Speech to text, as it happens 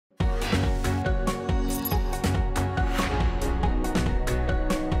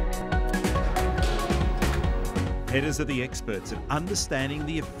Pedders are the experts at understanding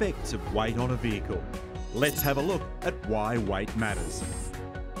the effects of weight on a vehicle. Let's have a look at why weight matters.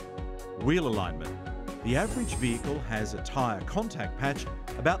 Wheel alignment. The average vehicle has a tyre contact patch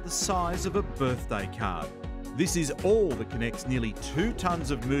about the size of a birthday card. This is all that connects nearly 2 tonnes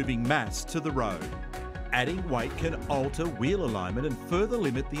of moving mass to the road. Adding weight can alter wheel alignment and further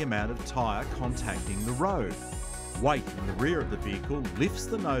limit the amount of tyre contacting the road. Weight in the rear of the vehicle lifts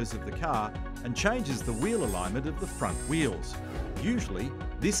the nose of the car and changes the wheel alignment of the front wheels. Usually,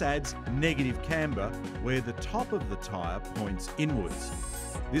 this adds negative camber where the top of the tyre points inwards.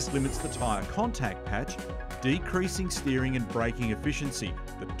 This limits the tyre contact patch, decreasing steering and braking efficiency,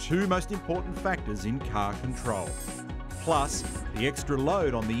 the 2 most important factors in car control. Plus, the extra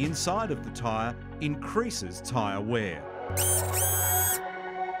load on the inside of the tyre increases tyre wear.